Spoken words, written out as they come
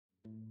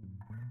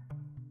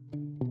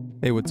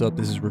Hey, what's up?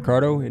 This is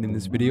Ricardo, and in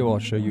this video I'll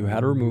show you how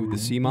to remove the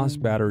CMOS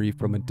battery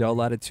from a Dell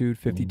Latitude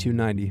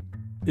 5290.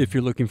 If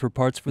you're looking for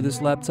parts for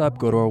this laptop,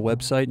 go to our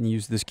website and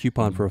use this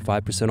coupon for a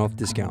 5% off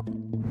discount.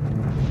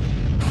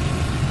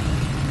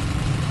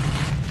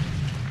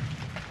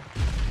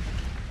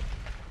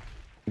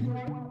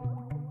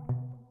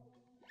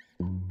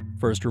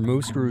 First,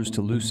 remove screws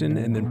to loosen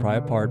and then pry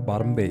apart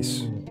bottom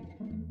base.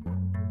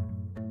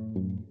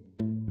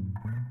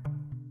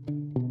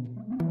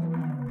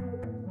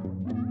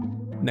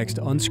 Next,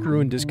 unscrew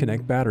and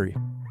disconnect battery.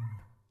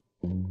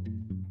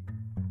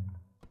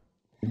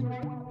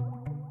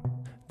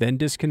 Then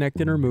disconnect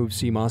and remove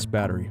CMOS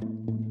battery.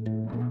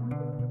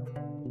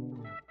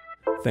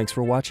 Thanks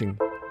for watching.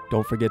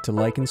 Don't forget to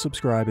like and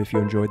subscribe if you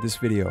enjoyed this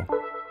video.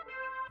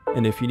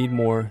 And if you need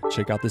more,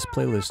 check out this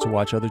playlist to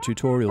watch other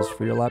tutorials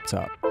for your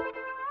laptop.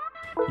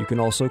 You can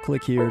also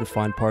click here to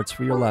find parts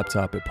for your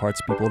laptop at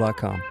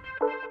partspeople.com.